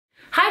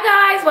Hi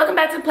guys, welcome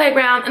back to the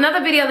playground.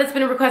 Another video that's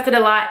been requested a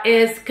lot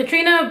is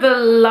Katrina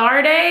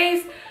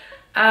Velarde's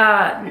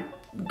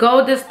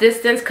Go This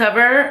Distance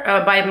cover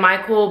by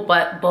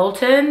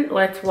Bolton.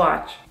 Let's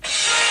watch.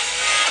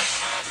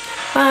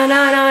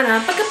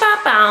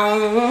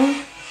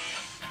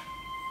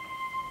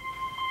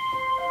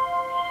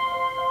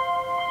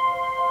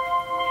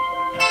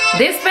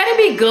 This better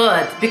be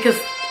good because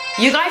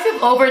you guys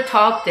have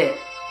over-talked it.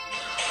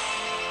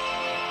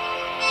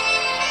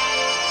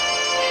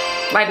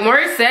 Like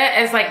Morissette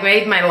has like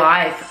made my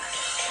life.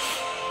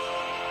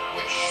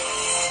 Wish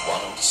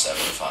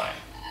 107.5.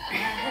 I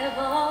have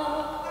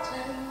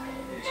often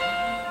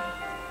dreamed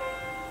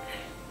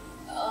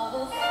of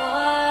a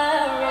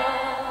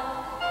fireplace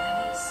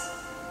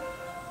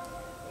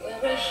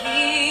where a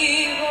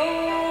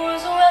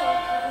hero's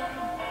welcome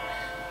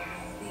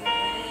will be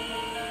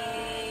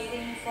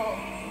waiting for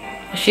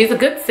me. She's a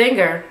good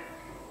singer.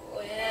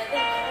 Where the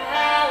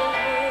crowd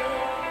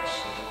will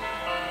cheer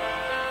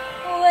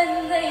when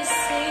they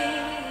see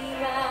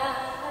my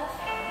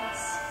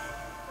face,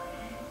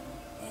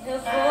 and a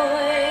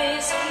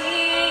voice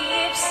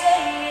keeps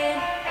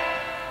saying,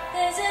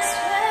 "This is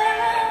where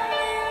I'm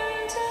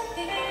meant to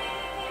be."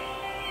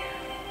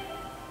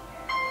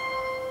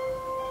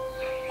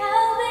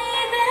 I'll be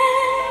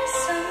there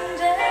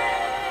someday.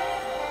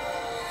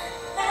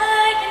 I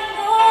can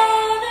go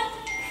the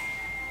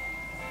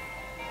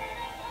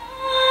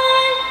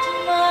find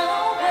my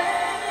way.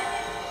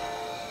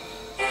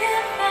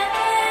 If I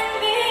can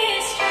be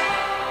strong,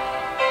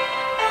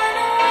 I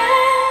know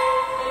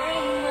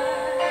every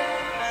mile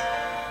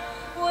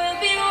will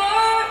be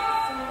worth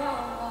my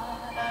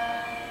while.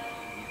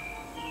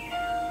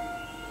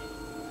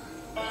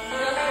 When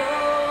I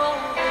go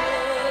the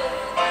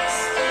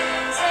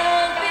distance,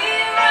 I'll be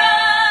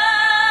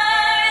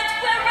right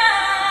where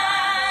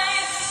I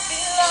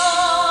belong.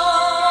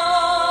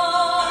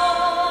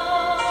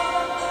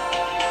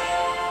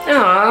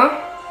 Aww.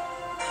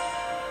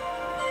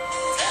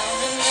 Down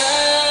an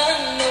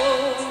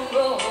unknown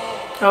road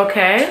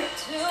Okay.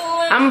 to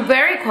I'm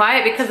very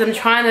quiet because I'm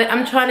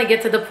trying to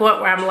get to the point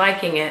where I'm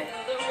liking it.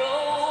 the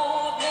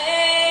road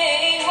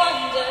may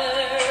wander,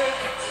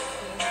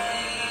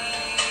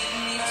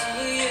 lead to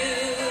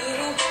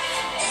you,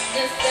 and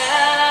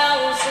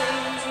 1,000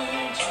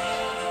 dreams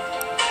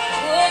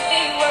would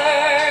be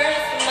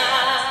worth my.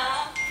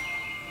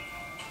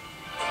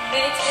 It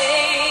may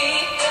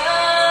take a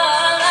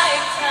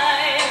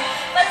lifetime,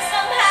 but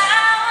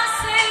somehow I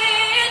see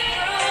it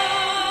through.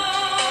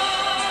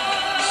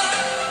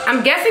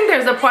 I'm guessing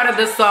there's a part of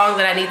this song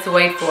that I need to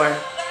wait for.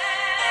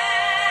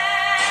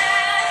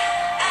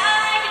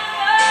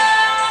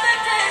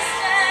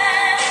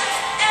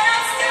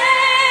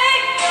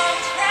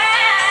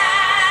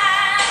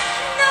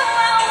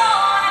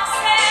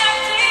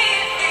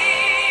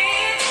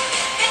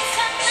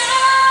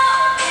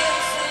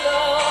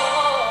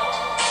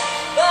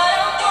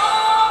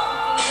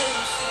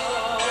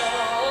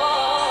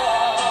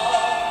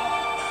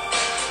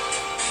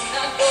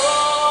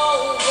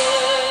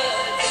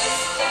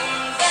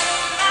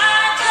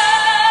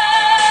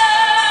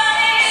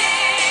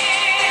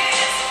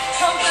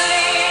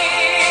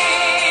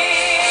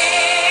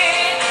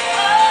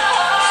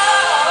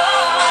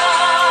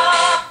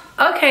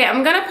 Okay,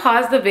 I'm gonna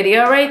pause the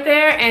video right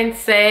there and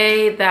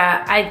say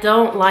that I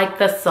don't like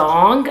the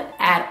song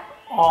at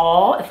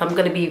all, if I'm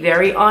gonna be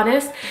very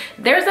honest.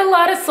 There's a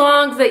lot of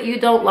songs that you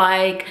don't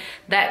like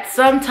that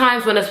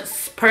sometimes when a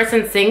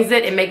person sings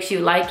it, it makes you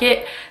like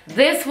it.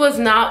 This was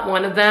not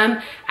one of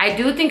them. I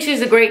do think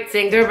she's a great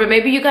singer, but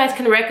maybe you guys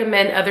can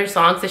recommend other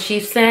songs that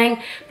she's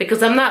sang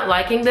because I'm not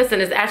liking this and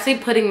it's actually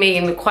putting me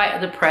in quite a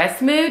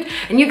depressed mood.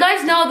 And you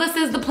guys know this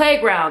is the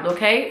playground,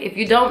 okay? If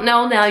you don't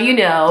know, now you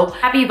know.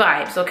 Happy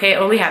vibes, okay?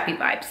 Only happy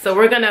vibes. So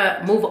we're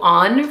gonna move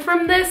on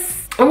from this.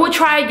 And we'll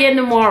try again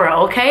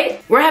tomorrow,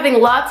 okay? We're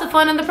having lots of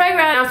fun in the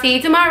playground. I'll see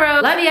you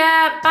tomorrow. Love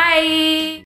ya. Bye.